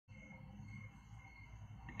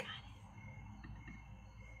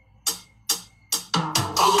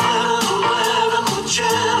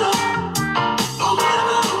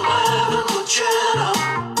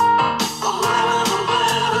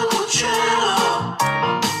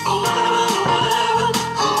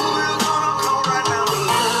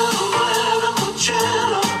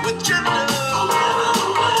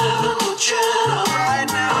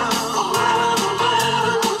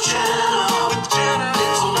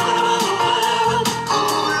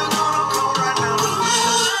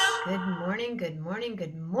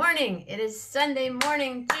good morning. It is Sunday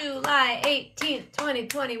morning, July 18th,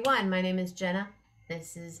 2021. My name is Jenna.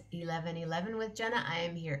 This is 11:11 with Jenna. I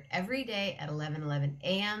am here every day at 11:11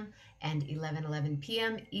 a.m. and 11:11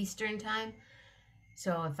 p.m. Eastern Time.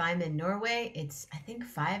 So if I'm in Norway, it's, I think,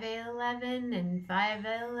 5:11 and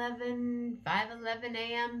 5:11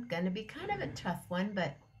 a.m. Gonna be kind of a tough one,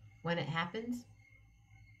 but when it happens,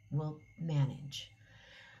 we'll manage.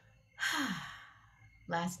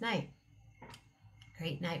 Last night,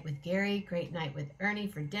 great night with Gary, great night with Ernie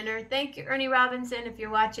for dinner. Thank you, Ernie Robinson, if you're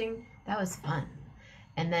watching. That was fun.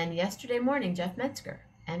 And then yesterday morning, Jeff Metzger.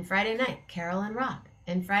 And Friday night, Carol and Rob.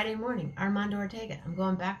 And Friday morning, Armando Ortega. I'm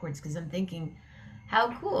going backwards because I'm thinking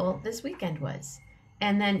how cool this weekend was.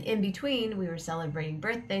 And then in between, we were celebrating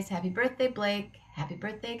birthdays. Happy birthday, Blake. Happy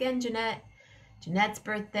birthday again, Jeanette. Jeanette's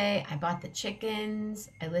birthday. I bought the chickens.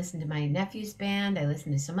 I listened to my nephew's band. I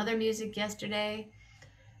listened to some other music yesterday.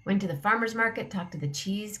 Went to the farmer's market, talked to the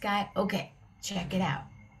cheese guy. Okay, check it out.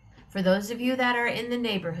 For those of you that are in the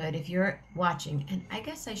neighborhood, if you're watching, and I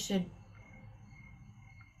guess I should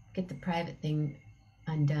get the private thing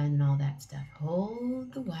undone and all that stuff.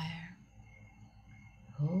 Hold the wire.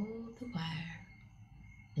 Hold the wire.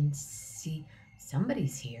 And see,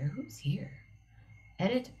 somebody's here. Who's here?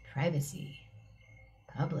 Edit privacy.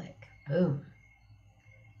 Public. Boom.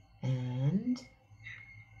 And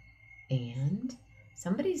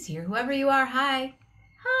somebody's here. Whoever you are, hi.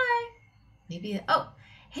 Hi. Maybe, oh,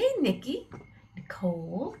 hey, Nikki.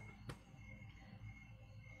 Nicole.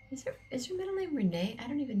 Is your middle name Renee? I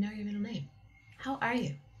don't even know your middle name. How are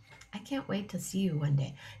you? I can't wait to see you one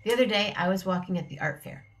day. The other day, I was walking at the art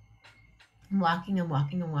fair. I'm walking,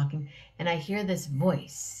 and I hear this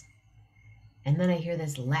voice. And then I hear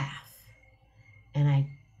this laugh. And I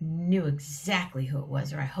knew exactly who it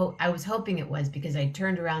was, or I was hoping it was, because I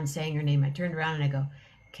turned around saying her name. I turned around and I go,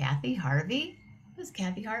 Kathy Harvey? It was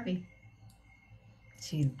Kathy Harvey.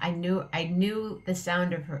 I knew the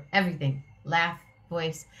sound of her, everything, laugh,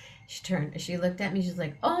 voice. She looked at me, she's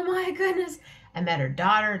like, oh my goodness. I met her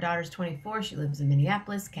daughter. Her daughter's 24. She lives in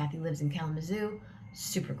Minneapolis. Kathy lives in Kalamazoo.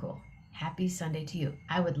 Super cool. Happy Sunday to you.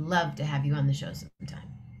 I would love to have you on the show sometime.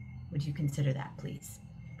 Would you consider that, please?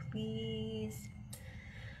 Please.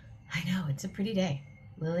 I know, it's a pretty day.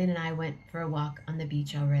 Lillian and I went for a walk on the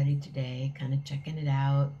beach already today, kind of checking it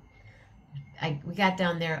out. We got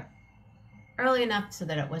down there early enough so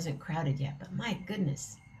that it wasn't crowded yet, but my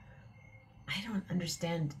goodness, I don't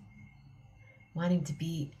understand wanting to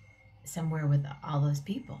be somewhere with all those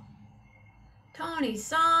people. Tony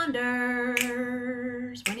Saunders,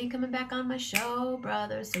 when are you coming back on my show,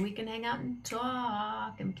 brother, so we can hang out and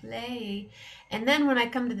talk and play? And then when I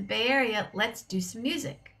come to the Bay Area, let's do some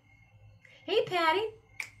music. Hey, Patty.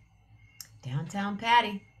 Downtown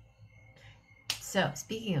Patty. So,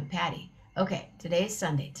 speaking of Patty, okay, today's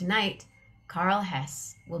Sunday. Tonight, Carl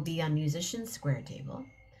Hess will be on Musicians Square Table.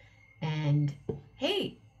 And,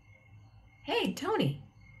 hey, Tony,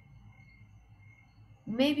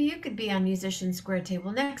 maybe you could be on Musicians Square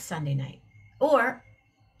Table next Sunday night. Or,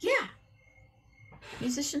 yeah,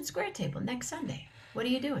 Musicians Square Table next Sunday. What are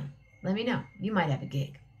you doing? Let me know. You might have a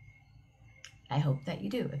gig. I hope that you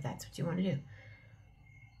do, if that's what you want to do.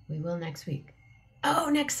 We will next week. Oh,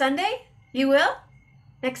 next Sunday? You will?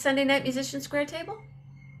 Next Sunday night, Musician Square Table?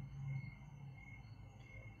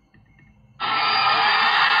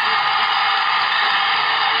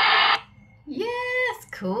 Yes,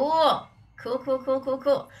 cool. Cool.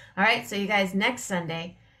 All right, so you guys, next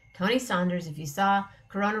Sunday, Tony Saunders, if you saw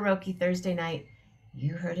Corona Roki Thursday night,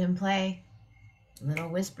 you heard him play Little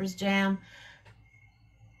Whispers Jam.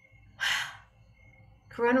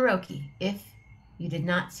 Corona Roki, if you did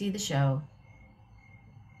not see the show,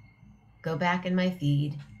 go back in my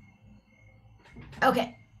feed.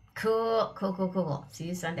 Okay, cool. See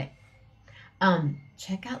you Sunday.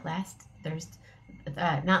 Check out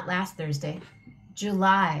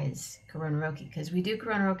July's Corona Roki, because we do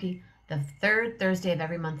Corona Roki the third Thursday of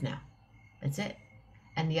every month now. That's it.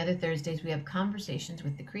 And the other Thursdays, we have conversations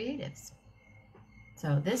with the creatives.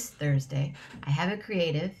 So this Thursday, I have a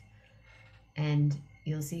creative, and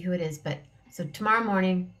you'll see who it is. But so tomorrow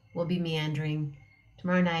morning, we'll be meandering.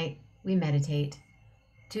 Tomorrow night, we meditate.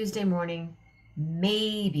 Tuesday morning,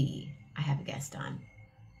 maybe I have a guest on.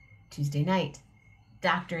 Tuesday night,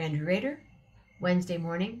 Dr. Andrew Rader. Wednesday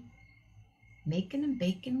morning, making and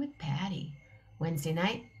baking with Patty. Wednesday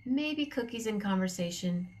night, maybe cookies and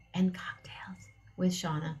conversation and cocktails with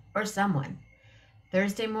Shauna or someone.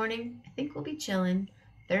 Thursday morning, I think we'll be chilling.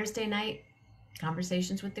 Thursday night,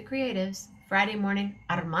 conversations with the creatives. Friday morning,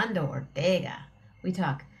 Armando Ortega. We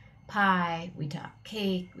talk pie, we talk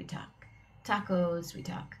cake, we talk tacos, we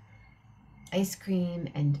talk ice cream,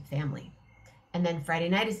 and family. And then Friday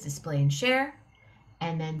night is display and share.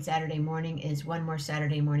 And then Saturday morning is one more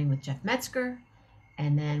Saturday morning with Jeff Metzger.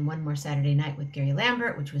 And then one more Saturday night with Gary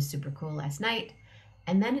Lambert, which was super cool last night.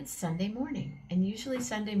 And then it's Sunday morning. And usually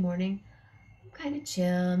Sunday morning, I'm kind of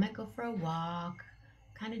chill. I might go for a walk,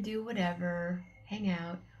 kind of do whatever, hang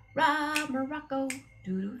out. Ra Morocco.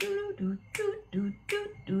 Do do do do do do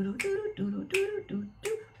do do do do do do do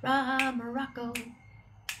do. Ra Morocco.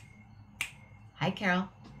 Hi, Carol.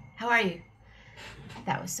 How are you?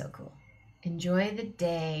 That was so cool. Enjoy the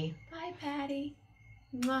day. Bye, Patty.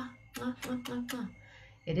 Mwah, mwah, mwah, mwah, mwah.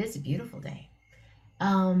 It is a beautiful day.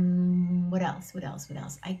 What else? What else? What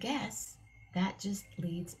else? I guess that just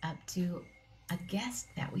leads up to a guest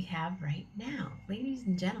that we have right now. Ladies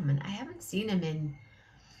and gentlemen, I haven't seen him in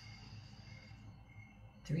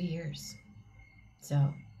 3 years.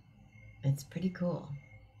 So it's pretty cool.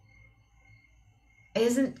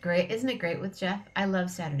 Isn't it great with Jeff? I love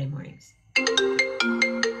Saturday mornings. Hold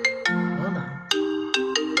on.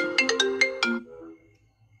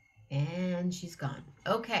 And she's gone.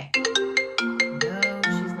 Okay. No,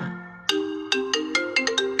 she's not.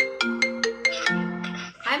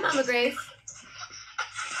 Hi, Mama Grace.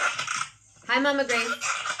 Hi, Mama Grace.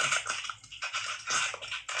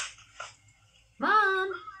 Mom.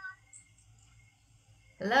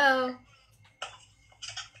 Hello.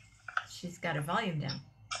 She's got her volume down.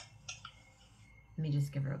 Let me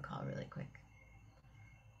just give her a call really quick.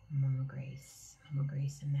 Mama Grace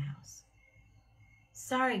in the house.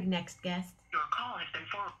 Sorry, next guest. Your call has been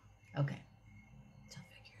forwarded. Okay. She'll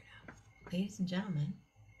figure it out. Ladies and gentlemen.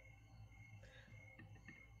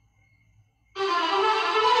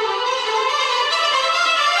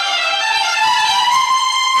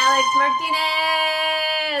 Alex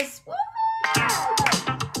Martinez! Woo!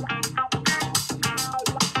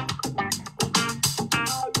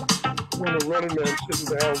 When the running man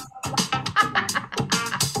sitting down.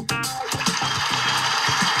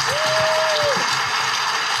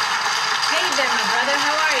 Hey there, my brother.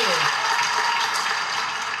 How are you?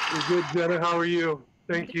 You're good, Jenna. How are you?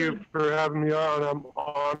 Thank you for having me on. I'm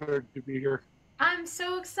honored to be here. I'm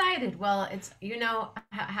so excited. Well, it's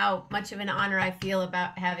how much of an honor I feel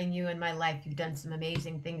about having you in my life. You've done some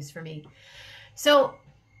amazing things for me. So,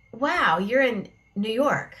 wow, you're in New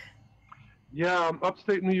York. Yeah, I'm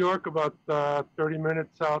upstate New York, about 30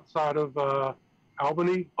 minutes outside of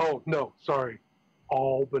Albany. Oh, no, sorry,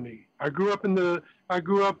 Albany. I grew up in the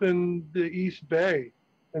East Bay,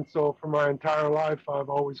 and so for my entire life, I've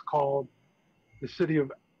always called the city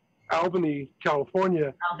of Albany,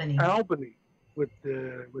 California, Albany, with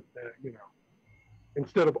the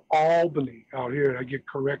instead of Albany out here. I get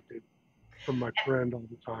corrected from my friend all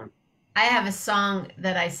the time. I have a song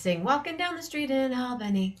that I sing, walking down the street in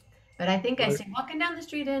Albany. But I think I sing, walking down the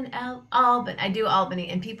street in Albany. I do Albany,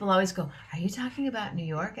 and people always go, are you talking about New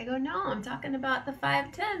York? I go, no, I'm talking about the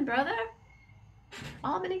 510, brother.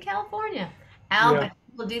 Albany, California. Albany. Yeah.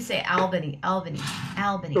 People do say Albany.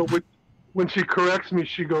 So when she corrects me,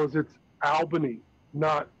 she goes, it's Albany,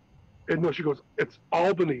 not, and no, she goes, it's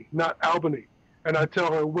Albany, not Albany. And I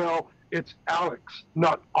tell her, well, it's Alex,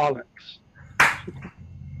 not Alex.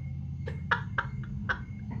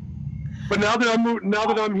 But now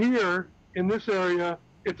that I'm here in this area,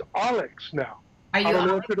 it's Alex now. Are you I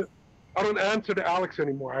don't answer to Alex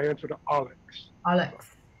anymore. I answer to Alex.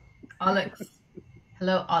 Alex.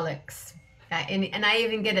 Hello, Alex. And I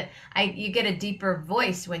even you get a deeper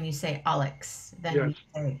voice when you say Alex than you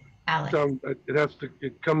say Alex.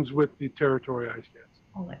 It comes with the territory, I guess.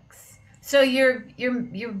 Alex. So you're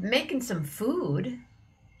making some food,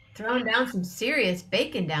 throwing down some serious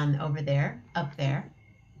bacon up there.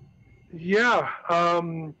 Yeah,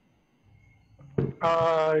 all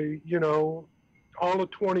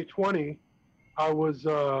of 2020, I was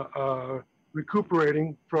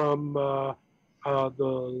recuperating from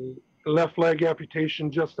the left leg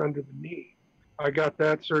amputation just under the knee. I got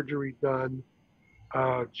that surgery done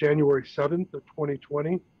January 7th of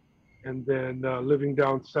 2020, and then living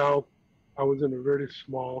down south, I was in a very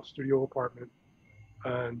small studio apartment.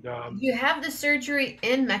 And you have the surgery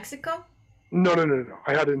in Mexico? No.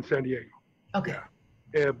 I had it in San Diego. Okay.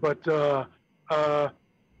 Yeah, but I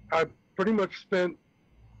pretty much spent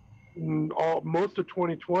most of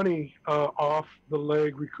 2020 off the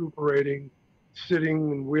leg, recuperating,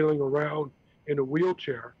 sitting and wheeling around in a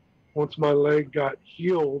wheelchair. Once my leg got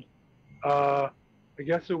healed, I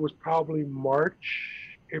guess it was probably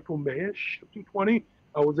April, May-ish of 2020,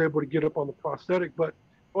 I was able to get up on the prosthetic, but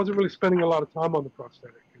I wasn't really spending a lot of time on the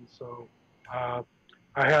prosthetic. And so I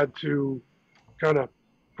had to kind of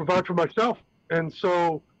provide for myself. And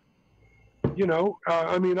so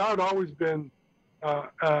I mean, I'd always uh,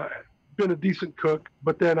 uh, been a decent cook,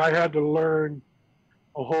 but then I had to learn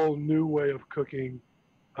a whole new way of cooking,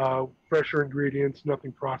 fresher ingredients,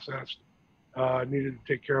 nothing processed. Needed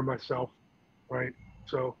to take care of myself, right?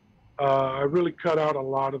 So I really cut out a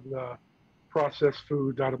lot of the processed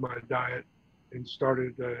foods out of my diet and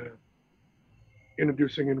started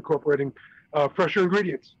introducing and incorporating fresher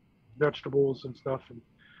ingredients, vegetables and stuff.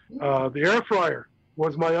 And the air fryer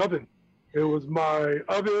was my oven. It was my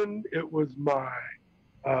oven. It was my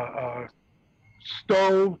uh, uh,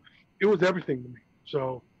 stove. It was everything to me.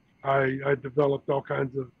 So I developed all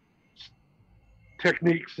kinds of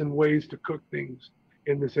techniques and ways to cook things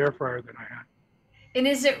in this air fryer that I had. And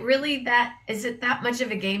is it really that? Is it that much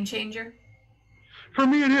of a game changer? For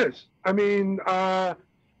me, it is. I mean, uh,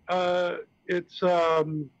 it's. I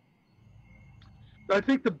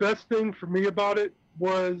think the best thing for me about it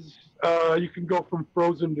was you can go from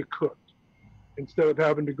frozen to cooked instead of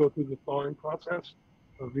having to go through the thawing process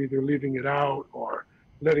of either leaving it out or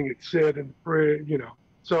letting it sit in the fridge.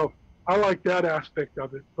 So I like that aspect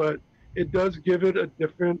of it, but it does give it a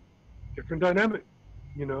different dynamic.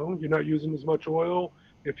 You're not using as much oil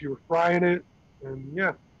if you were frying it, and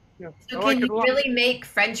yeah, So I can like you it a lot. really make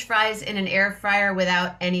French fries in an air fryer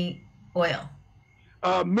without any oil?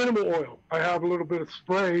 Minimal oil. I have a little bit of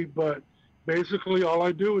spray, but basically all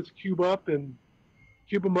I do is cube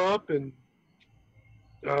them up and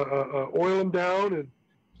oil them down and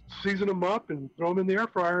season them up and throw them in the air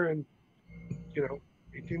fryer, and you know,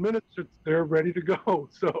 18 minutes, they're ready to go.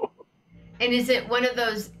 So And is it one of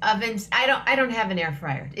those ovens? I don't have an air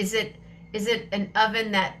fryer. Is it an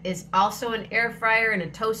oven that is also an air fryer and a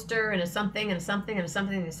toaster and a something and a something and a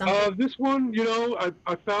something and a something? this one,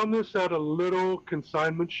 I found this at a little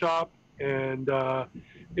consignment shop, and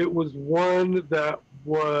it was one that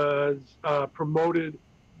was promoted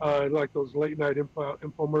like those late night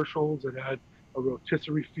infomercials. It had a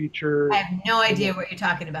rotisserie feature. I have no And idea what you're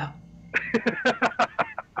talking about.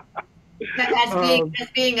 As being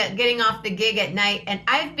um, getting off the gig at night, and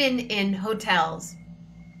I've been in hotels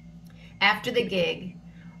after the gig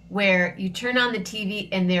where you turn on the TV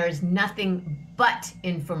and there is nothing but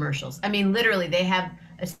infomercials. I mean, literally, they have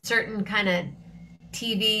a certain kind of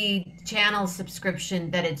TV channel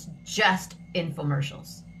subscription that it's just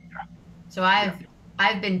infomercials. So yeah.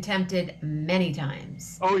 I've been tempted many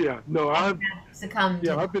times Oh yeah, no, and have succumbed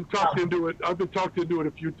yeah, to. I've been talked into it. I've been talked into it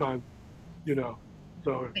a few times, you know.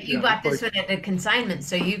 So But you yeah, bought it's this like, one at a consignment,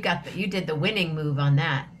 so you did the winning move on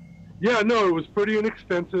that. yeah, no, it was pretty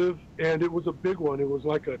inexpensive, and it was a big one. It was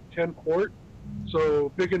like a 10 quart,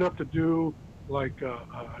 so big enough to do like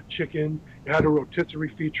a chicken. It had a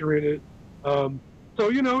rotisserie feature in it. So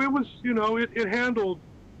it was, it handled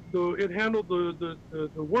the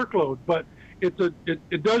workload, but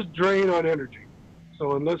it does drain on energy.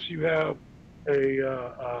 So unless you have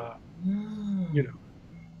a you Mm. know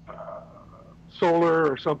solar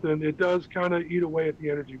or something, it does kind of eat away at the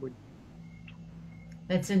energy when.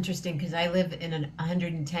 That's interesting because I live in an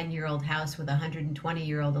 110-year-old house with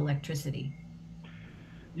 120-year-old electricity.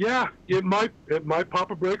 Yeah, it might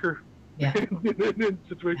pop a breaker Yeah, in a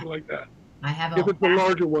situation like that. I have If a it's a massive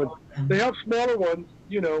larger one, them. they have smaller ones,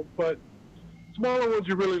 but smaller ones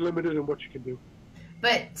you're really limited in what you can do.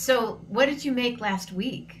 But so, what did you make last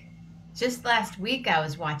week? Just last week, I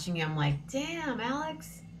was watching you. I'm like, damn,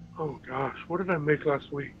 Alex. Oh gosh, what did I make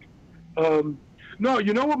last week? Um, no,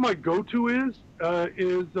 you know what my go-to is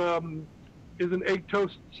an egg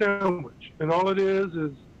toast sandwich, and all it is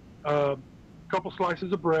a couple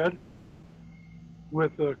slices of bread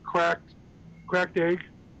with a cracked egg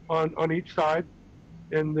on each side,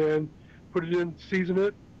 and then put it in, season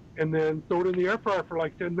it, and then throw it in the air fryer for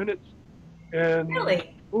like 10 minutes. And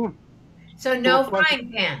Really? boom, So four no slices,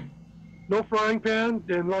 frying pan. no frying pan,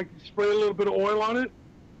 and like spray a little bit of oil on it.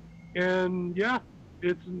 And yeah,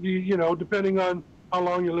 it's, depending on how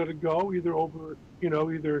long you let it go,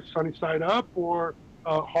 either sunny side up or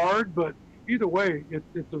hard. But either way,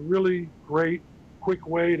 it's a really great, quick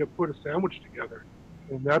way to put a sandwich together.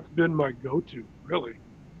 And that's been my go-to, really.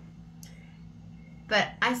 But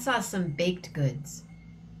I saw some baked goods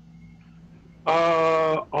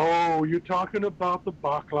Oh, you're talking about the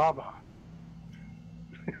baklava.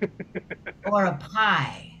 or a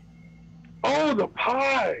pie. Oh, the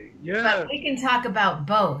pie. But Yes. we can talk about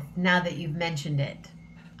both now that you've mentioned it.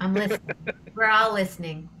 I'm listening. We're all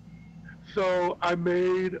listening. So I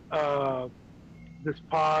made this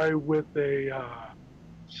pie with a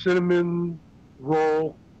cinnamon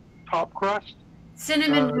roll top crust.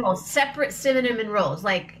 Cinnamon Uh, rolls, separate cinnamon rolls.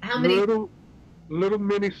 Like how many? little little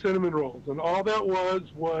mini cinnamon rolls, and all that was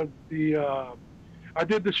the I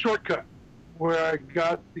did the shortcut. where I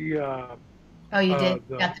got the Oh, you did?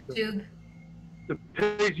 Got the tube? the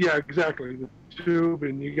page. Yeah, exactly. The tube,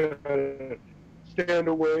 and you gotta stand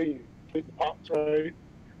away. You take the pops right.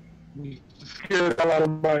 You scared the hell out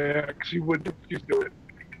of my ex. She wouldn't refuse to do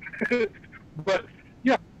it. But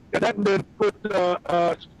yeah, that and then put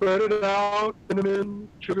spread it out, cinnamon,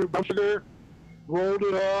 sugar, brown sugar, rolled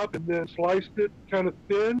it up, and then sliced it kind of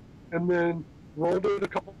thin, and then rolled it a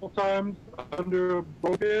couple of times under a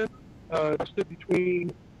broken, just it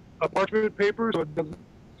between parchment paper so it doesn't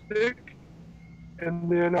stick,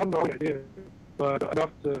 and then I don't know what I did, but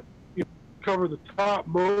enough to cover the top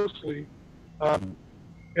mostly.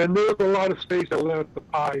 And there was a lot of space that let the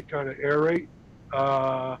pie kind of aerate.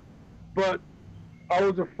 But I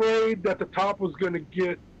was afraid that the top was going to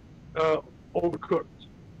get overcooked.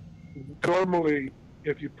 Normally,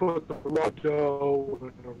 if you put the raw dough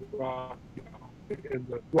and the raw, and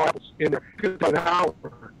the waffles in there, it's an hour.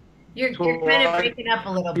 You're kind of breaking up a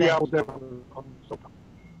little bit.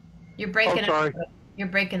 You're breaking up. You're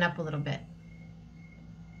breaking up a little bit.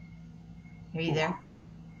 Are you there?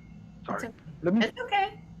 Sorry. It's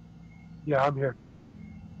okay. Yeah, I'm here.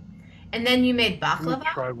 And then you made baklava? Let me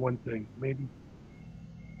try one thing, maybe.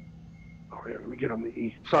 Oh, yeah, let me get on the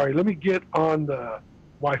E. Sorry, let me get on the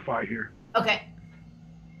Wi-Fi here. Okay.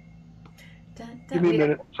 Give me a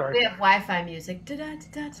minute. Sorry. We have Wi-Fi music.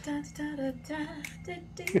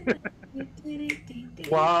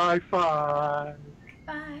 Wi-Fi.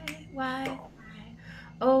 Wi-Fi.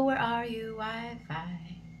 Oh, where are you,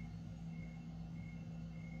 Wi-Fi?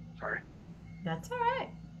 Sorry. That's all right.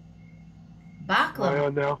 Baklava. Am I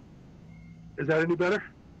on now? Is that any better?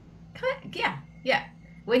 Yeah.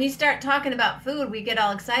 When you start talking about food, we get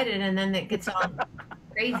all excited, and then it gets all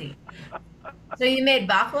crazy. So you made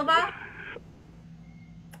baklava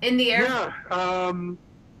in the air? Yeah.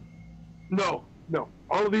 No.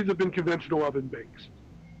 All of these have been conventional oven bakes.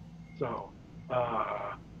 So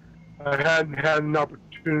I hadn't had an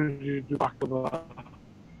opportunity to do baklava.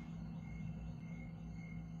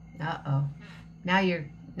 Uh-oh. Now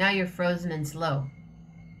you're frozen and slow.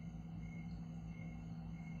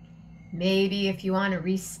 Maybe if you want to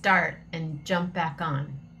restart and jump back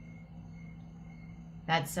on.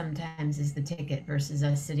 That sometimes is the ticket versus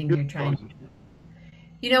us sitting here trying to.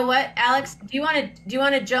 You know what, Alex? Do you want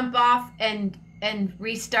to jump off and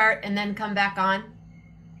restart and then come back on?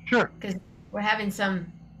 Sure. Because we're having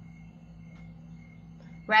some.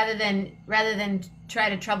 Rather than try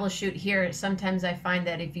to troubleshoot here, sometimes I find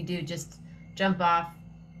that if you do just jump off,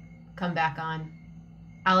 come back on,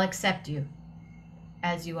 I'll accept you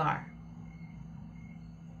as you are.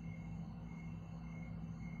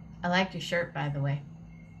 I liked your shirt, by the way.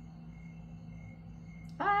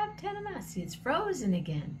 510 a mess. See, it's frozen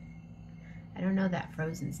again. I don't know that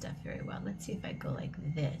frozen stuff very well. Let's see if I go like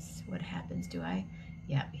this. What happens?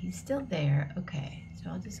 Yeah, he's still there. Okay,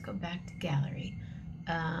 so I'll just go back to gallery.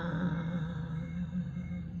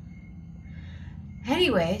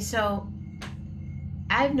 Anyway, so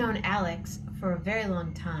I've known Alex for a very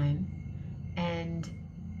long time, and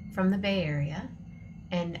from the Bay Area,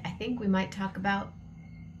 and I think we might talk about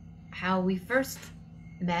how we first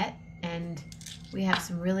met, and we have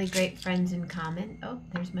some really great friends in common. Oh,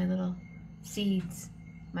 there's my little seeds,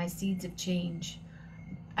 my seeds of change.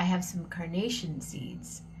 I have some carnation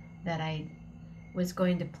seeds that I was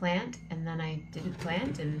going to plant, and then I didn't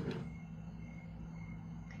plant. And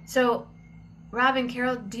so, Rob and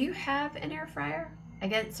Carol, do you have an air fryer? I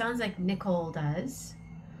guess it sounds like Nicole does.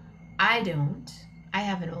 I don't. I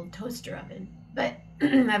have an old toaster oven, but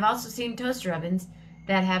I've also seen toaster ovens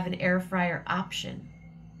that have an air fryer option.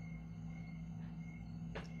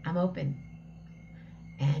 I'm open.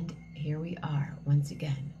 And here we are once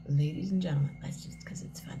again, ladies and gentlemen. Let's just, because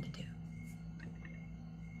it's fun to do.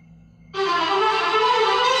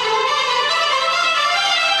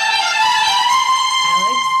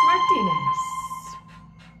 Alex Martinez.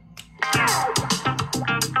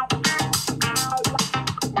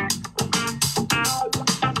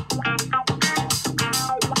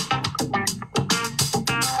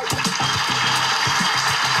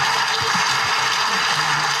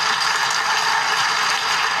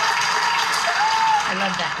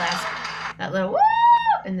 That little woo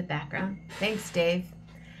in the background. Thanks, Dave.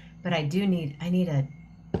 But I need a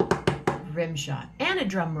rim shot and a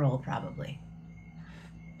drum roll probably.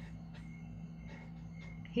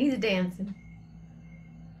 He's dancing.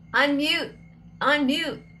 Unmute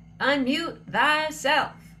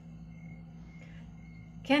thyself.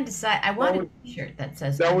 Can't decide. I want a t-shirt that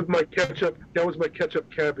says that was my ketchup. That was my ketchup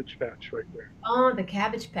cabbage patch right there. Oh, the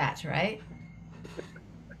cabbage patch, right?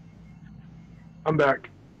 I'm back.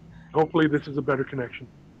 Hopefully this is a better connection.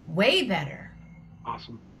 Way better.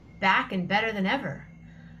 Awesome. back and better than ever.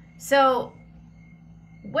 So,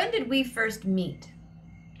 when did we first meet?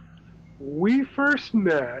 We first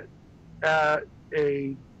met at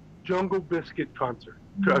a Jungle Biscuit concert,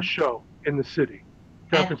 a show in the city,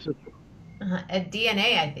 San At, Francisco. at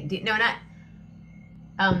DNA, I think. No, not.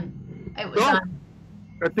 It was No, on.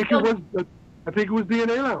 I think it Oh, was. I think it was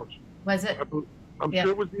DNA Lounge. was it? I'm Yeah.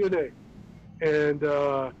 sure it was DNA. And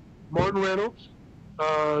Martin Reynolds,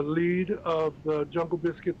 lead of the Jungle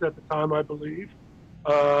Biscuits at the time, I believe,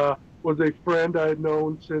 was a friend I had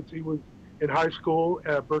known since he was in high school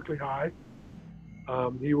at Berkeley High.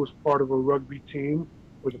 He was part of a rugby team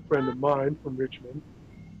with a friend of mine from Richmond,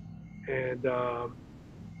 and I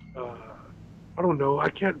don't know. I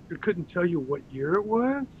couldn't tell you what year it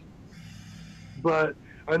was, but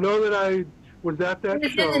I know that I was at that It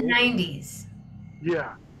was show. in the 90s.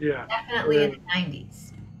 Yeah, yeah. Definitely in the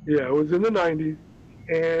 90s. Yeah, it was in the 90s.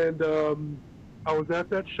 And I was at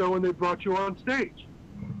that show and they brought you on stage.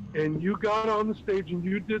 And you got on the stage and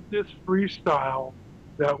you did this freestyle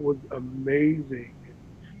that was amazing.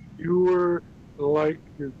 You were like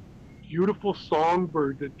this beautiful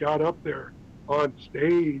songbird that got up there on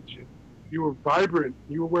stage. And you were vibrant.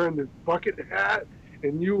 You were wearing this bucket hat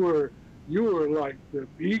and you were like the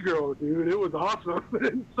B-girl, dude. It was awesome.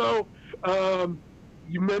 And so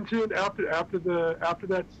you mentioned after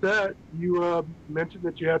that set, you mentioned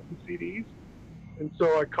that you had some CDs, and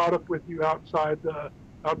so I caught up with you outside the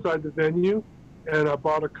venue, and I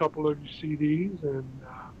bought a couple of your CDs, and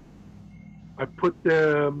I put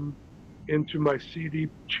them into my CD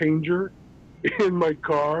changer in my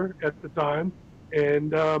car at the time,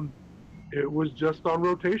 and it was just on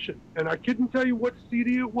rotation. And I couldn't tell you what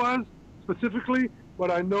CD it was specifically, but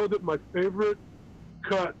I know that my favorite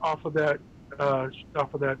cut off of that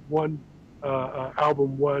one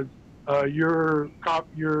album was your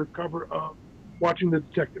cover of Watching the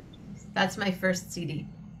Detectives. That's my first CD.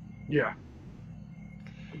 Yeah,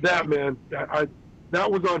 that man, that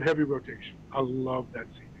was on heavy rotation. I love that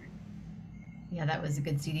CD. Yeah, that was a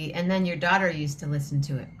good CD. And then your daughter used to listen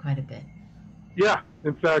to it quite a bit. Yeah,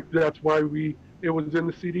 in fact, that's why it was in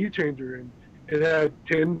the CD changer, and it had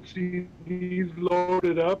 10 CDs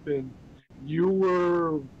loaded up, and you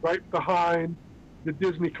were right behind the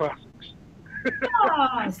Disney classics.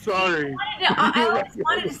 Oh, Sorry. I always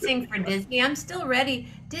wanted to sing for Disney. I'm still ready.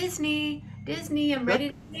 Disney, I'm ready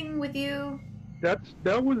to sing with you. That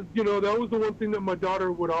was the one thing that my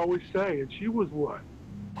daughter would always say, and she was what,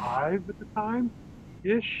 5 at the time,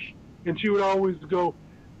 ish, and she would always go,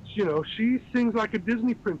 she sings like a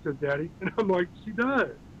Disney princess, Daddy, and I'm like, she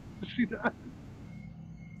does.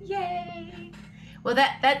 Yay! Well,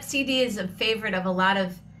 that CD is a favorite of a lot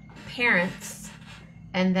of parents,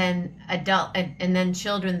 and then and then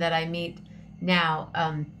children that I meet now.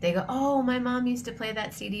 They go, "Oh, my mom used to play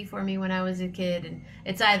that CD for me when I was a kid," and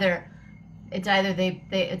it's either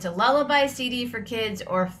it's a lullaby CD for kids,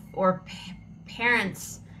 or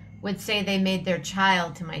parents would say they made their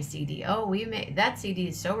child to my CD. Oh, we made that CD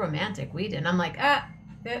is so romantic. We did. And I'm like,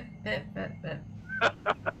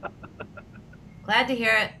 glad to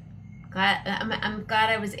hear it. I'm glad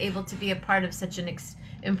I was able to be a part of such an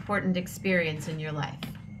important experience in your life.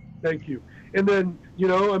 Thank you. And then,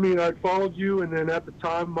 I followed you, and then at the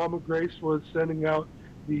time, Mama Grace was sending out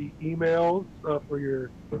the emails for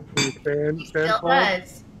your fan Still club.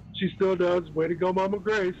 does. She still does. Way to go, Mama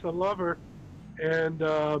Grace. I love her. And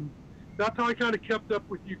that's how I kind of kept up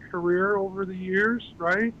with your career over the years,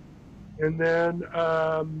 right? And then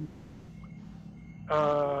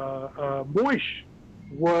Moish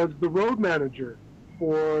was the road manager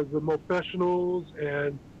for the Professionals,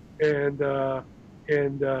 and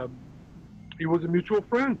he was a mutual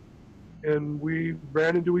friend, and we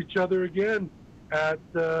ran into each other again at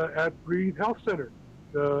Breathe Health Center,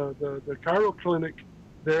 the chiro clinic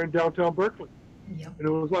there in downtown Berkeley. Yep. And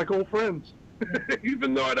it was like old friends,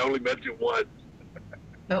 even though I'd only met you once.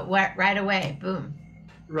 But right away, boom.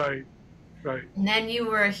 Right. And then you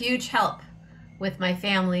were a huge help with my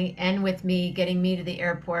family and with me, getting me to the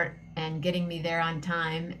airport and getting me there on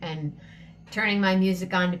time and turning my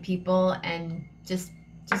music on to people and just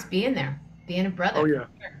being there, being a brother. Oh yeah.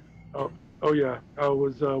 Oh yeah. I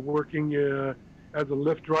was working as a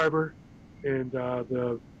Lyft driver in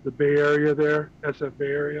the Bay Area there, SF Bay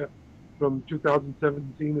Area, from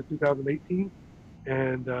 2017 to 2018,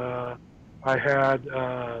 and I had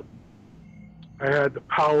the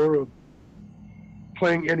power of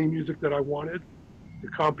playing any music that I wanted to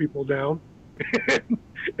calm people down.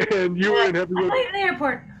 and you were in heavy rotation. The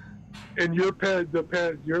airport. And your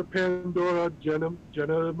Pandora, Jenna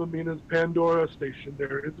Mamina's Pandora station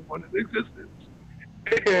there is one in existence.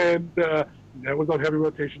 And That was on heavy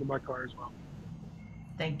rotation in my car as well.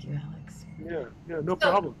 Thank you, Alex. Yeah, no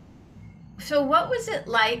So, problem. so what was it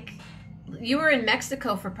like? You were in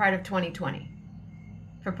Mexico for part of 2020,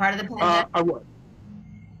 for part of the pandemic. I was.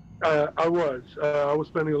 I was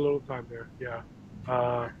spending a little time there. Yeah.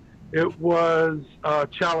 Uh, it was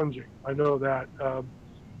challenging. I know that.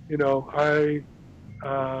 You know,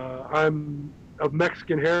 I'm of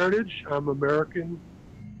Mexican heritage. I'm American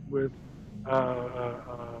with uh, uh,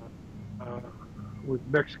 uh, uh, with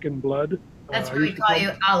Mexican blood. That's I why we used to call call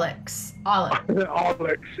you Alex. Alex.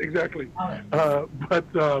 Alex, exactly. Alex.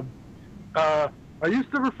 But uh, I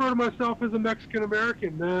used to refer to myself as a Mexican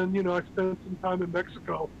American. Then, you know, I spent some time in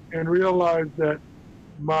Mexico and realized that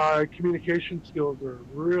my communication skills are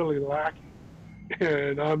really lacking.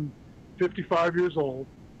 And I'm 55 years old,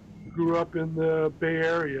 grew up in the Bay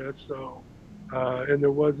Area, so, and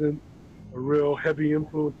there wasn't a real heavy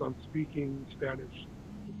influence on speaking Spanish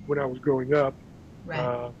when I was growing up.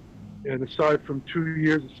 Right. And aside from 2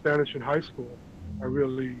 years of Spanish in high school, I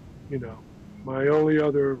really, you know, my only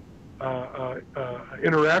other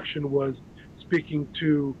interaction was speaking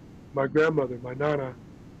to my grandmother, my nana,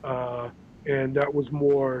 and that was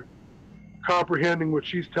more comprehending what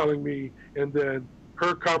she's telling me, and then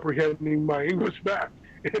her comprehending my English back.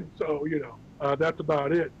 And so, you know, that's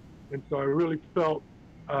about it. And so I really felt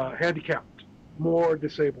handicapped, more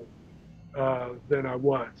disabled than I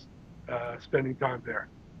was spending time there.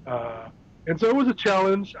 And so it was a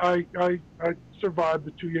challenge. I survived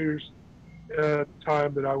the 2 years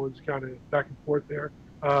time that I was kind of back and forth there.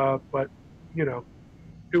 But, you know,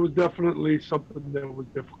 it was definitely something that was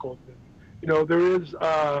difficult. And, you know, there is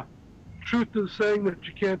truth to the saying that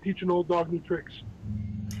you can't teach an old dog new tricks.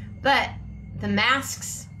 But the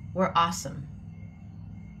masks were awesome.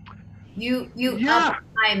 You Yeah. upped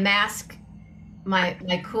my mask,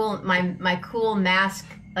 my cool mask.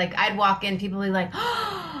 Like I'd walk in, people would be like,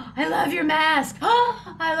 "Oh, I love your mask.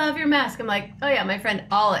 Oh, I love your mask." I'm like, "Oh yeah, my friend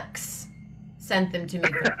Alex sent them to me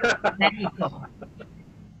from Mexico."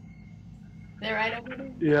 They're right over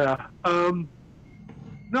there. Yeah.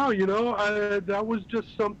 No, you know, that was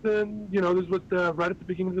just something. You know, this was right at the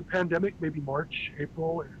beginning of the pandemic, maybe March,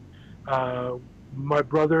 April. And, my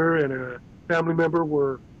brother and a family member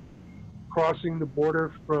were crossing the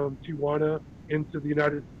border from Tijuana into the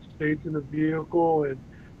United States in a vehicle, and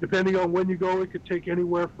depending on when you go, it could take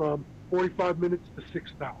anywhere from 45 minutes to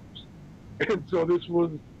 6 hours. And so this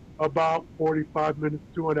was about 45 minutes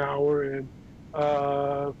to an hour, and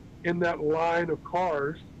in that line of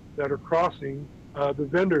cars that are crossing, the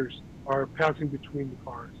vendors are passing between the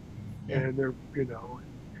cars, and they're, you know,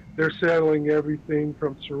 they're selling everything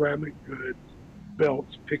from ceramic goods,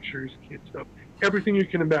 belts, pictures, kid stuff, everything you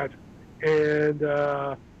can imagine. And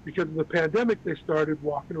because of the pandemic, they started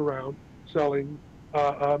walking around selling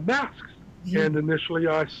masks. And initially,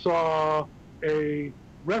 I saw a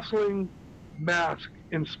wrestling mask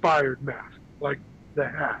inspired mask, like the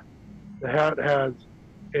hat. The hat has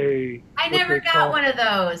a. I never got one of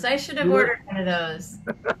those. I should have ordered one of those.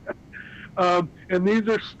 And these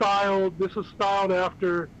are styled. This is styled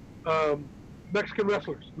after Mexican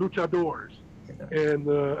wrestlers, luchadors, and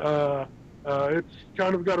it's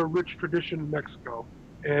kind of got a rich tradition in Mexico.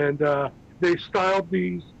 And they styled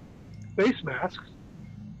these face masks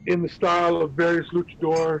in the style of various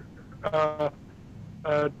luchador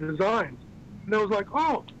designs. And I was like,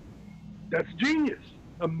 oh, that's genius.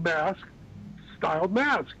 A mask, styled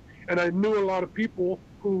mask. And I knew a lot of people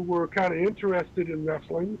who were kind of interested in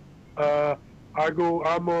wrestling. I'm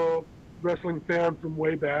a wrestling fan from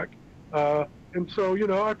way back. And so, you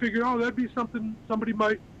know, I figured, oh, that'd be something somebody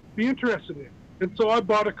might be interested in. And so I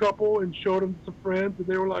bought a couple and showed them to some friends, and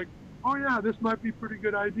they were like, oh, yeah, this might be a pretty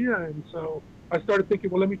good idea. And so I started thinking,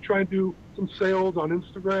 well, let me try and do some sales on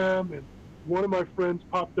Instagram. And one of my friends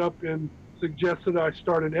popped up and suggested I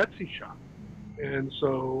start an Etsy shop. And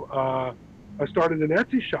so I started an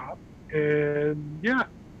Etsy shop, and yeah,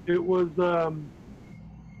 it was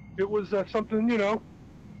something, you know,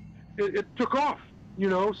 it took off, you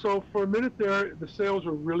know. So for a minute there, the sales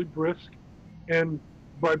were really brisk, and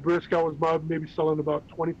by brisk, I was maybe selling about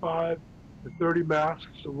 25 to 30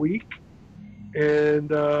 masks a week, and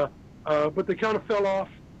but they kind of fell off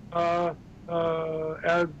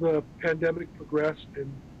as the pandemic progressed,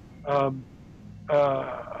 and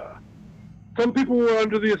some people were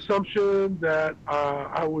under the assumption that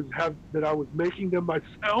I was making them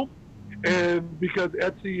myself, and because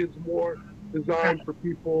Etsy is more designed for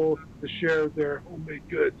people to share their homemade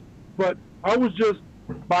goods, but I was just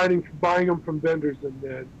buying them from vendors and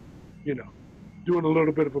then, you know, doing a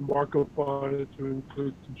little bit of a markup on it to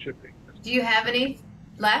include some shipping. Do you have any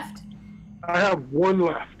left? I have one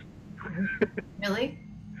left. Really?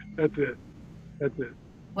 That's it. That's it.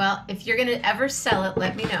 Well, if you're gonna ever sell it,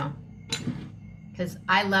 let me know because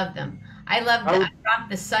I love them. I I would, rocked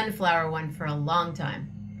the sunflower one for a long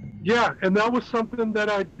time. yeah, and that was something that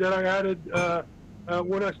I added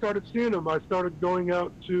when I started seeing them. I started going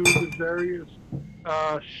out to the various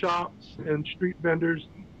shops and street vendors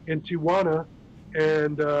in Tijuana,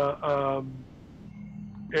 and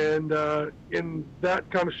in that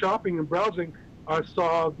kind of shopping and browsing, I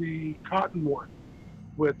saw the cotton one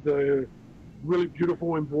with the really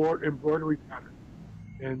beautiful embroidery pattern,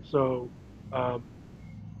 and so um,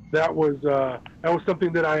 that was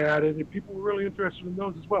something that I added, and people were really interested in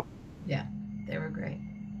those as well. Yeah, they were great.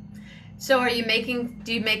 So,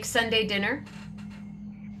 do you make Sunday dinner?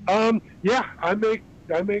 Yeah, I make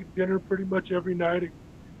dinner pretty much every night,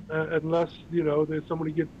 unless there's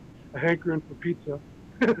somebody gets a hankering for pizza,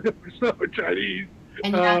 for some Chinese.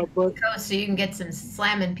 And you're on the But East Coast, so you can get some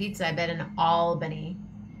slamming pizza, I bet, in Albany.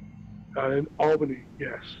 in Albany,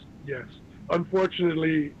 yes, yes.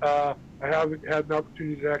 Unfortunately, I haven't had an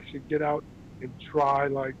opportunity to actually get out and try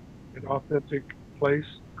like an authentic place.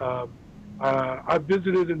 I've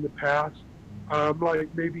visited in the past. Like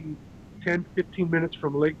maybe 10, 15 minutes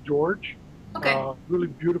from Lake George. Okay. Really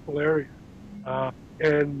beautiful area.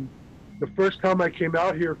 And the first time I came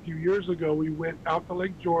out here a few years ago, we went out to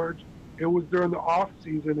Lake George. It was during the off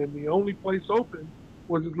season, and the only place open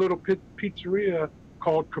was this little pizzeria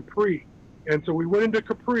called Capri. And so we went into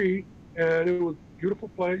Capri, and it was a beautiful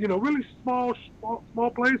place. Really small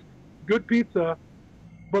place, good pizza.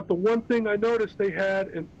 But the one thing I noticed, they had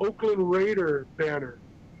an Oakland Raider banner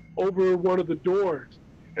over one of the doors,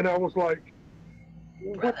 and I was like,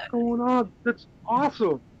 what's Brother. going on? That's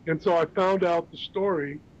awesome. And so I found out the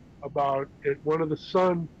story about it. One of the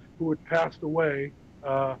sons who had passed away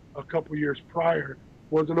a couple years prior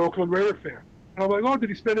was an Oakland Raider fan. And I'm like, oh, did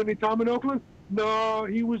he spend any time in Oakland? No,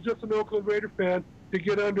 he was just an Oakland Raider fan to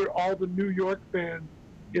get under all the New York fans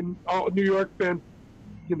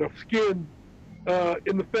skin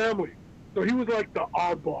in the family. So he was like the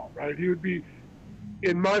oddball, right? He would be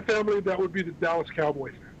in my family. That would be the Dallas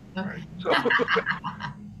Cowboys fan, Okay. right? So,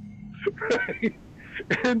 right?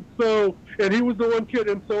 And he was the one kid,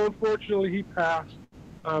 and so unfortunately he passed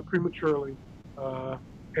prematurely.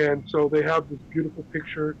 And so they have this beautiful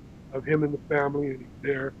picture of him and the family, and he's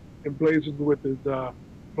there emblazoned with his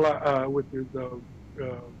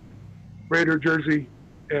Raider jersey,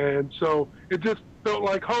 and so it just felt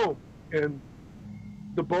like home. And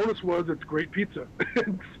the bonus was it's great pizza,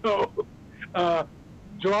 and so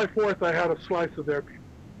July 4th I had a slice of their pizza,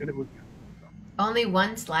 and it was good. So, Only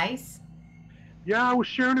one slice? yeah, I was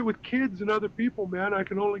sharing it with kids and other people, man. I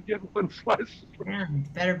can only get one slice. Man,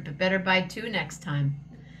 better buy two next time.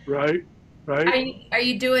 Right, right. Are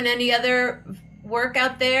you doing any other work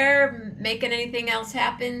out there? Making anything else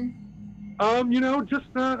happen? Just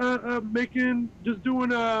just doing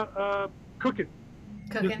cooking.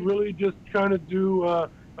 Just Cooking? really just trying to do a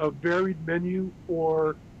varied menu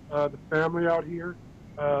for the family out here.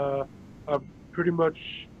 I've pretty much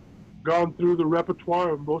gone through the repertoire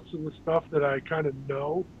of most of the stuff that I kind of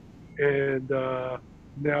know, and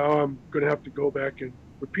now I'm going to have to go back and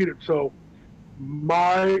repeat it. So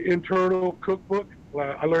my internal cookbook,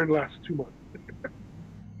 I learned last 2 months.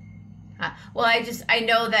 Well, I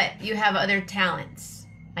know that you have other talents.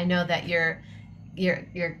 I know that your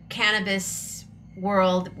cannabis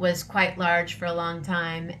world was quite large for a long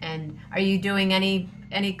time. And are you doing any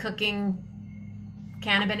cooking,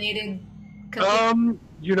 cannabinated cooking?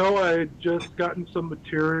 I had just gotten some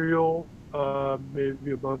material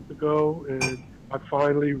maybe a month ago, and I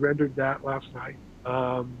finally rendered that last night.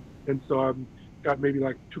 And so I've got maybe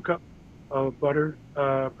like 2 cups of butter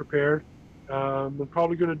prepared. I'm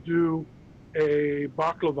probably going to do a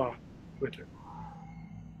baklava with it.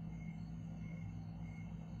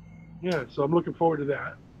 Yeah, so I'm looking forward to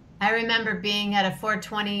that. I remember being at a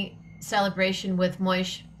 420 celebration with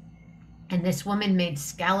Moish, and this woman made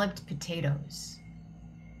scalloped potatoes,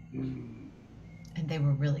 Mm. and they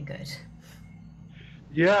were really good.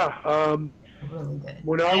 Yeah, Really good.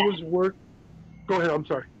 when I was go ahead. I'm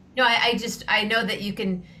sorry. No, I know that you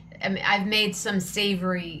can. I mean, I've made some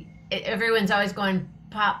savory. Everyone's always going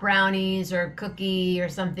pot brownies or cookie or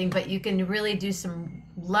something, but you can really do some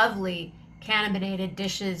lovely cannabinated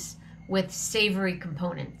dishes with savory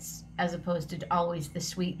components as opposed to always the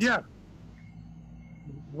sweet. Yeah,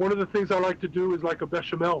 one of the things I like to do is like a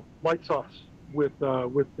bechamel white sauce with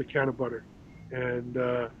the can of butter, and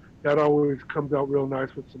that always comes out real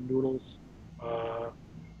nice with some noodles.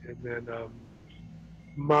 And then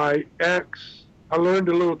my ex, I learned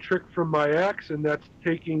a little trick from my ex, and that's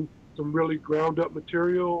taking some really ground up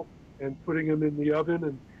material and putting them in the oven,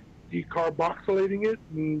 and decarboxylating it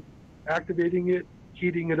means activating it,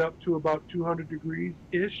 heating it up to about 200 degrees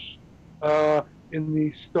ish in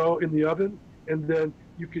the stove in the oven, and then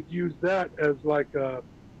you could use that as like a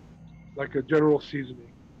general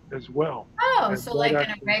seasoning as well. Oh, And so that like an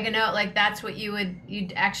actually, oregano, like that's what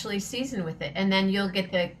you'd actually season with it, and then you'll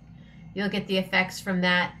get the effects from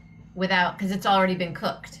that without because it's already been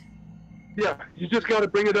cooked. yeah, you just got to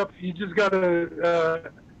bring it up. You just got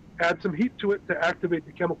to add some heat to it to activate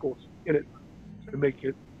the chemicals in it to make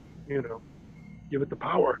it, you know, give it the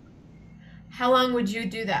power. How long would you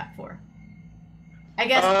do that for? I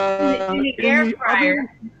guess in the In air the fryer.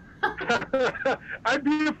 oven, I'd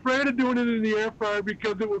be afraid of doing it in the air fryer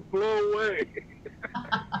because it would blow away.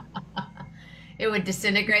 It would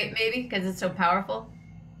disintegrate maybe because it's so powerful.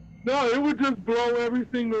 No, it would just blow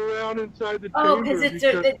everything around inside the Oh, because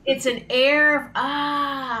chamber because it's an air.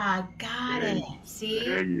 Ah, got there, it. See?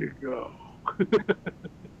 there you go.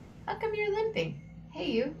 How come you're limping?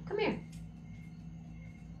 Hey, you, come here.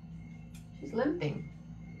 She's limping.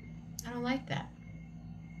 I don't like that.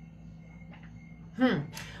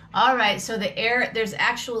 All right, so there's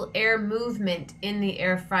actual air movement in the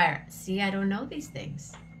air fryer. See, I don't know these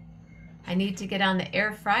things. I need to get on the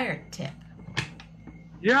air fryer tip.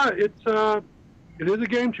 Yeah, it is a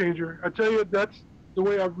game changer. I tell you, that's the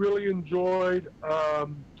way I've really enjoyed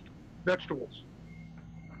vegetables.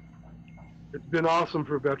 It's been awesome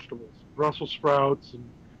for vegetables, Brussels sprouts and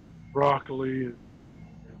broccoli and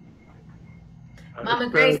Mama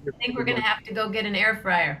Grace, asparagus. I think we're gonna have to go get an air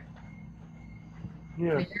fryer for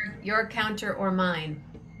Yeah. your counter or mine,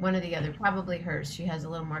 one or the other. Probably hers. She has a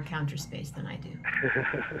little more counter space than I do.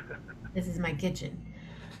 This is my kitchen.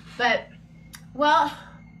 But, well,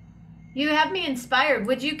 you have me inspired.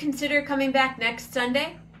 Would you consider coming back next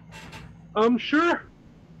Sunday? Sure.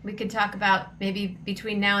 We could talk about maybe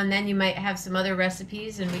between now and then you might have some other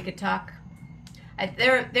recipes and we could talk.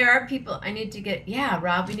 There are people I need to get. Yeah,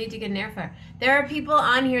 Rob, we need to get an air fryer. There are people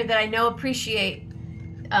on here that I know appreciate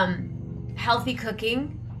healthy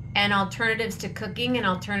cooking and alternatives to cooking and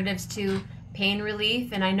alternatives to pain relief.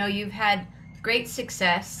 And I know you've had great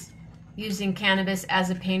success using cannabis as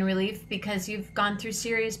a pain relief because you've gone through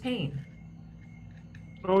serious pain.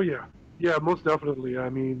 Oh yeah. Yeah, most definitely. I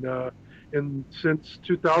mean, and since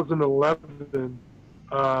 2011,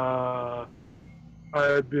 uh,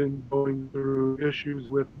 I've been going through issues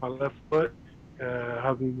with my left foot,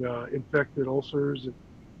 having infected ulcers and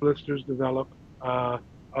blisters develop. I'm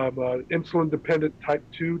an insulin dependent type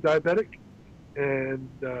 2 diabetic and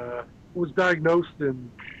was diagnosed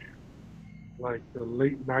in like the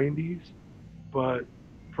late 90s. But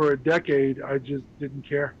for a decade, I just didn't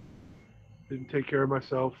care, didn't take care of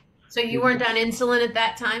myself. So you Didn't. weren't on insulin at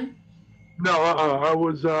that time? No, I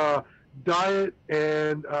was diet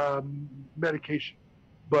and medication,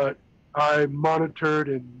 but I monitored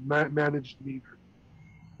and managed neither.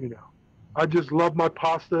 You know, I just love my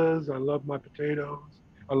pastas. I love my potatoes.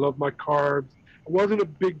 I love my carbs. I wasn't a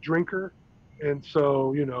big drinker, and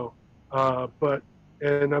so but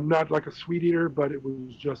and I'm not like a sweet eater, but it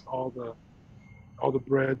was just all the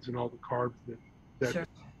breads and all the carbs that Sure.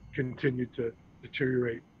 continued to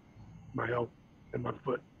deteriorate my health and my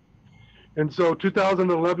foot. And so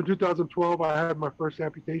 2011, 2012, I had my first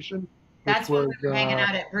amputation, which That's when was we were hanging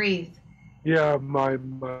out at Breathe. yeah, my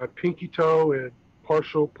pinky toe and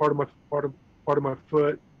partial part of my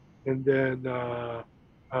foot, and then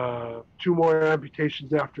two more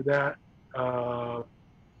amputations after that, uh,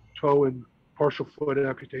 toe and partial foot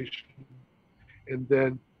amputation, and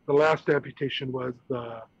then the last amputation was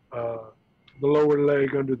the lower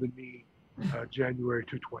leg under the knee, January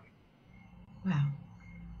 2020. Wow.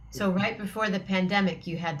 So right before the pandemic,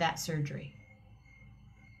 you had that surgery.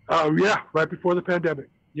 Yeah, right before the pandemic.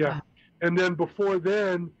 Yeah, Wow. and then before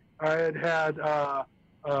then, I had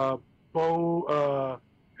bone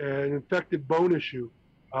an infected bone issue,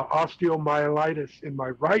 osteomyelitis in my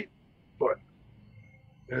right foot,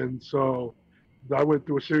 and so I went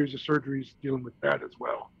through a series of surgeries dealing with that as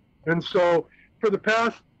well. And so for the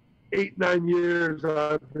past 8, 9 years,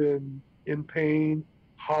 I've been in pain,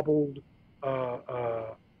 hobbled, uh,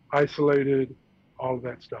 uh, isolated, all of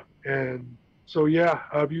that stuff. And so, yeah,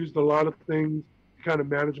 I've used a lot of things to kind of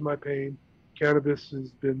manage my pain. Cannabis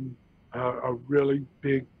has been a really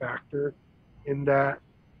big factor in that.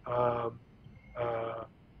 Um, uh,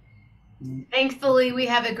 Thankfully, we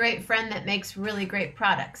have a great friend that makes really great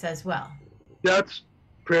products as well. that's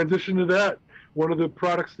transition to that. One of the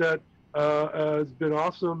products that has been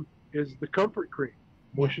awesome is the Comfort Cream,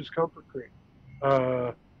 Yeah. Moishes Comfort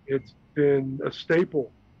Cream. It's been a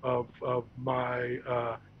staple of my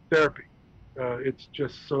therapy. It's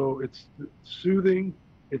just so it's soothing.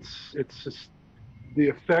 It's just, the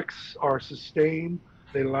effects are sustained.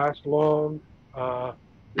 They last long. Uh,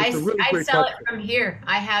 it's a really I great sell it supplement. from here.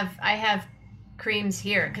 I have creams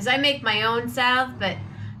here because I make my own salve, but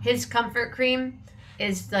his comfort cream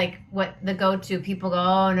is like what the go-to. People go,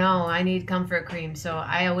 oh no, I need comfort cream. So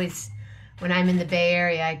I always, when I'm in the Bay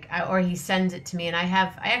Area, or he sends it to me, and I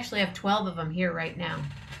actually have 12 of them here right now.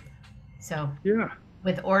 So Yeah,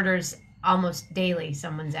 with orders almost daily,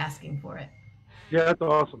 someone's asking for it. yeah, that's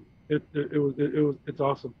awesome. It's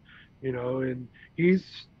awesome, and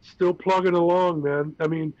he's still plugging along, man. I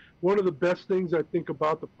mean, one of the best things I think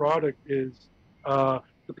about the product is uh,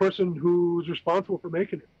 the person who's responsible for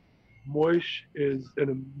making it. Moish is an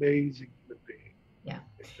amazing human Yeah.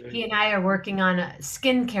 being. He and I are working on a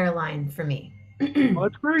skincare line for me. Oh,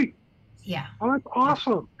 that's great. Yeah. Oh, that's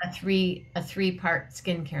awesome. A three-part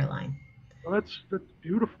skincare line. Oh, that's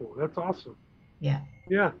beautiful. That's awesome. Yeah.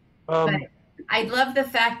 Yeah. But Um, I love the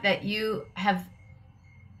fact that you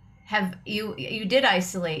you did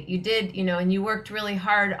isolate. You did, and you worked really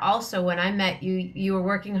hard also when I met you. You were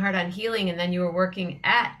working hard on healing, and then you were working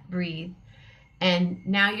at Breathe, and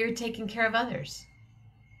now you're taking care of others.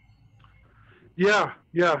 yeah,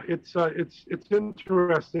 yeah. It's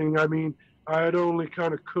interesting. I mean, I had only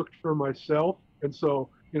kind of cooked for myself, and so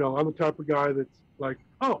I'm the type of guy that's like,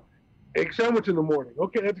 oh, egg sandwich in the morning.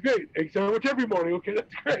 Okay, that's great. Egg sandwich every morning. Okay,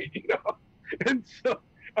 that's great. And so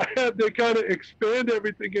I had to kind of expand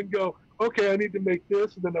everything and go, okay, I need to make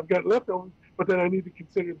this, and then I've got leftovers, but then I need to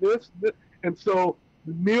consider this and this. And so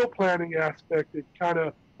the meal planning aspect, it kind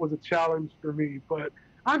of was a challenge for me, but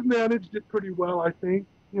I've managed it pretty well, I think.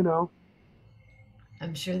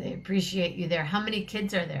 I'm sure they appreciate you there. How many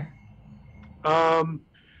kids are there? Um,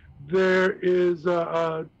 there is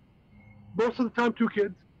most of the time two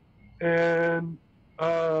kids and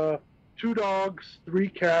two dogs, three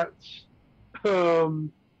cats,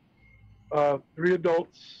 um, three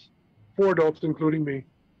adults, four adults, including me.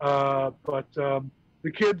 But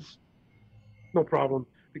the kids, no problem.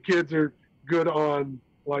 The kids are good on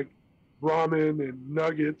like ramen and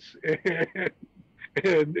nuggets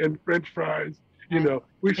and French fries. Right.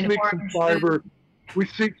 We And sneak some orange food. fiber. We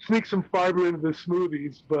sneak some fiber into the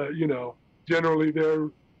smoothies, but generally they're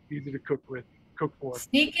easy to cook for.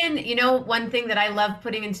 Sneak in, one thing that I love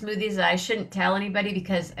putting in smoothies that I shouldn't tell anybody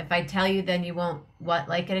because if I tell you, then you won't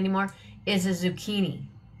like it anymore, is a zucchini.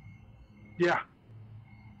 Yeah,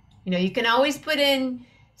 You can always put in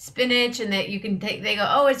spinach and that you can take, they go,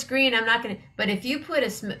 oh, it's green. I'm not going to, but if you put a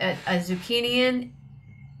zucchini in,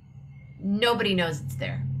 nobody knows it's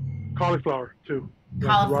there. cauliflower too. Like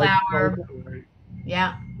rice Cauliflower. cauliflower, right?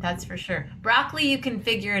 Yeah, that's for sure. Broccoli, you can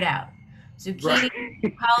figure it out. Zucchini,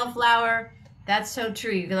 Right. cauliflower, that's so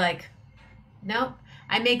true. You're like, nope.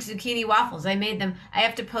 I make zucchini waffles. I made them. I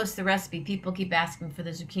have to post the recipe. People keep asking for the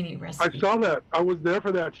zucchini I recipe. saw that. I was there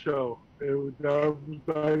for that show.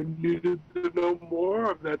 I needed to know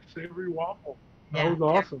more of that savory waffle. That Yeah. was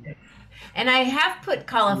awesome. And I have put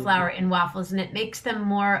cauliflower in waffles and it makes them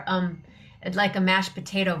more like a mashed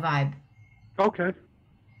potato vibe. Okay.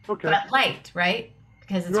 Okay. But light, right?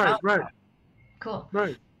 Because it's Right. Right. cauliflower. Cool.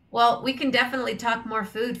 Right. Well, we can definitely talk more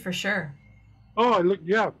food for sure. Oh,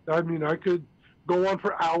 yeah. I mean, I could go on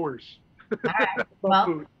for hours. All right. about Well,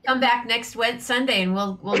 food. come back next Sunday and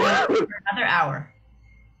we'll go for another hour.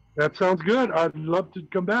 That sounds good. I'd love to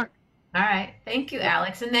come back. All right. Thank you,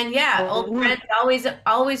 Alex. And then yeah, Oh, old friends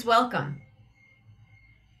always welcome.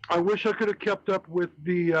 I wish I could have kept up with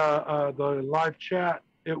the live chat.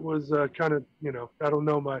 It was kind of I don't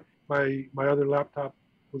know, my other laptop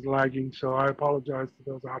was lagging, so I apologize to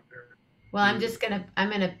those out there. Well, I'm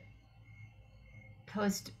gonna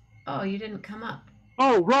post. Oh, you didn't come up.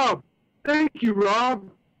 Oh, Rob, thank you, Rob.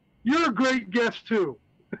 You're a great guest too.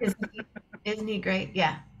 Isn't he great?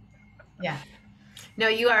 Yeah. Yeah. No,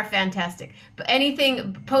 you are fantastic. But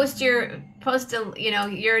anything, post your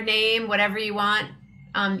name, whatever you want.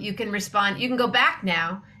 You can respond. You can go back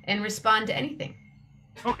now and respond to anything.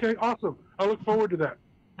 Okay, awesome. I look forward to that.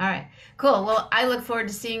 All right. Cool. Well, I look forward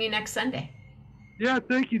to seeing you next Sunday. Yeah,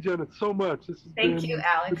 thank you, Jenna, so much. Thank you,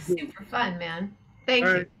 Alex. Super fun, man. Thank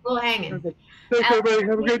you. Right. We'll hang in. Thanks, everybody.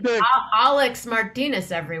 Have a great day. Alex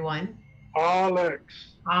Martinez, everyone.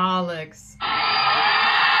 Alex. Alex.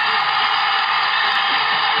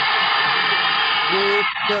 Worst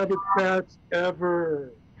habitats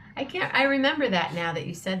ever. I remember that now that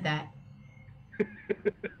you said that.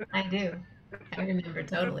 I do. I remember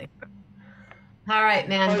totally. All right,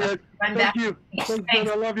 man. All right. Run Thank back. you. Thanks,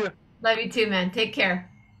 Jenna. I love you. Love you too, man. Take care.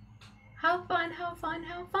 How fun, how fun,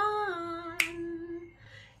 how fun.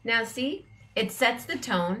 Now, see, it sets the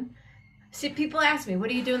tone. See, people ask me, what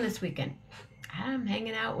are you doing this weekend? I'm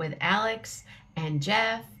hanging out with Alex and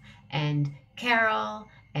Jeff and Carol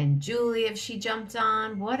and Julie if she jumps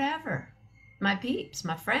on, whatever. My peeps,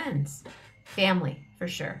 my friends, family, for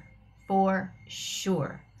sure. For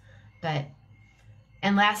sure.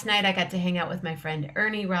 And last night I got to hang out with my friend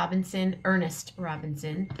Ernest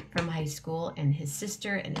Robinson from high school, and his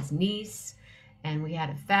sister and his niece, and we had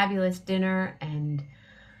a fabulous dinner.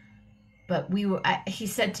 But he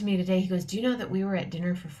said to me today, he goes, do you know that we were at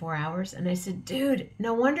dinner for 4 hours? And I said, dude,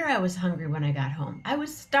 no wonder I was hungry when I got home. I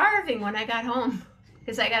was starving when I got home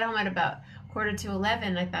because I got home at about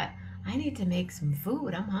 11:15. I thought, I need to make some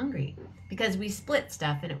food. I'm hungry, because we split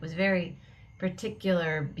stuff and it was very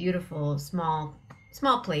particular, beautiful, small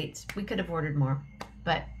plates. We could have ordered more,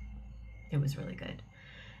 but it was really good.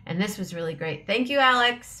 And this was really great. Thank you,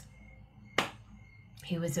 Alex.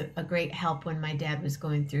 He was a great help when my dad was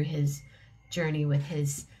going through his journey with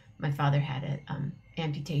my father had an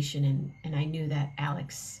amputation, and I knew that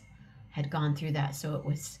Alex had gone through that. So it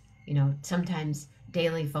was, sometimes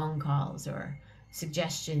daily phone calls or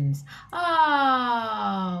suggestions.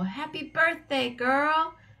 Oh, happy birthday,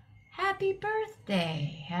 girl. Happy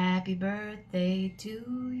birthday. Happy birthday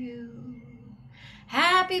to you.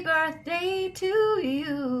 Happy birthday to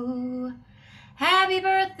you. Happy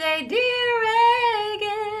birthday, dear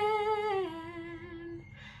Reagan.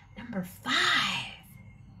 Number 5.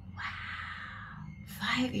 Wow.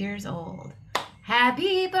 5 years old.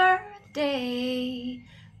 Happy birthday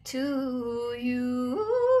to you.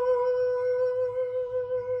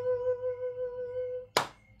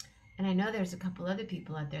 And I know there's a couple other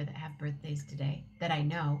people out there that have birthdays today that I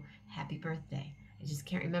know. Happy birthday. I just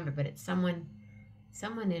can't remember, but it's someone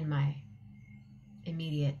in my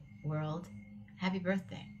immediate world. Happy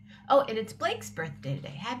birthday. Oh, and it's Blake's birthday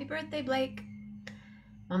today. Happy birthday, Blake.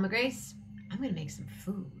 Mama Grace, I'm going to make some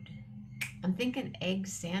food. I'm thinking egg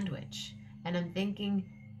sandwich, and I'm thinking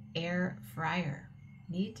air fryer.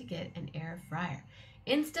 Need to get an air fryer.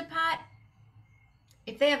 Instapot,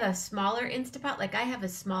 if they have a smaller Instapot, like I have a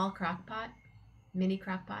small crock pot, mini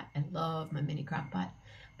crock pot. I love my mini crock pot.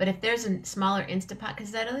 But if there's a smaller Instapot,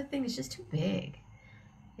 because that other thing is just too big.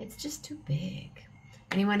 It's just too big.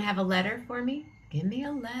 Anyone have a letter for me? Give me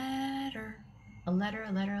a letter. A letter.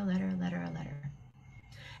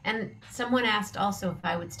 And someone asked also if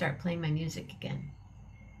I would start playing my music again.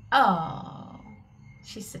 Oh,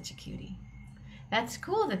 she's such a cutie. That's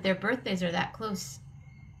cool that their birthdays are that close.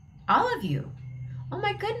 All of you. Oh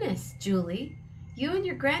my goodness, Julie. You and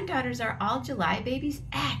your granddaughters are all July babies.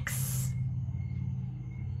 X.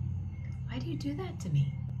 Why do you do that to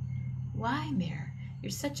me? Why, Mare? You're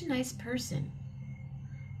such a nice person.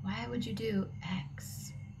 Why would you do X?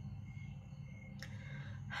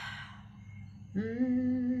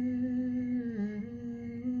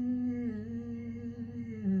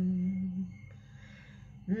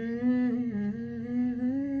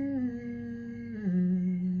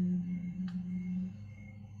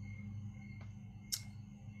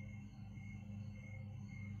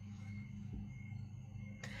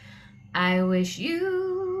 I wish you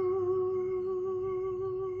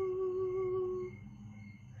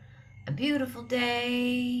a beautiful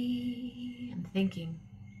day. I'm thinking.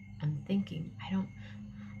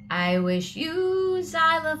 I wish you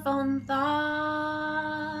xylophone thoughts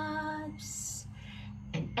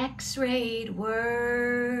and x-rayed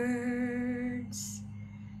words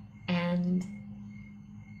and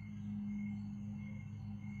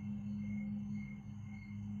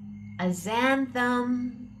a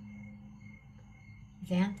xanthan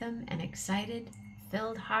and excited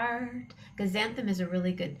filled heart, because xanthan is a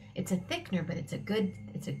really good, it's a thickener, but it's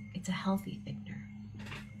a healthy thickener.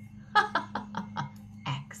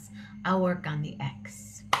 X. I'll work on the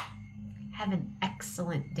X. Have an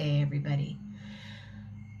excellent day, everybody.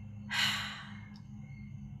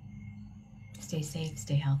 Stay safe,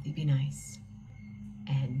 stay healthy, be nice.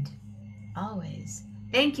 And always,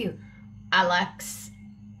 thank you, Alex.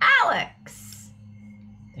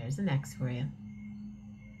 There's an X for you.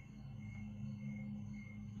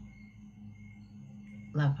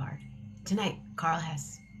 Love hard. Tonight, Carl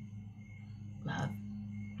Hess. Love,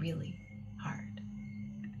 really.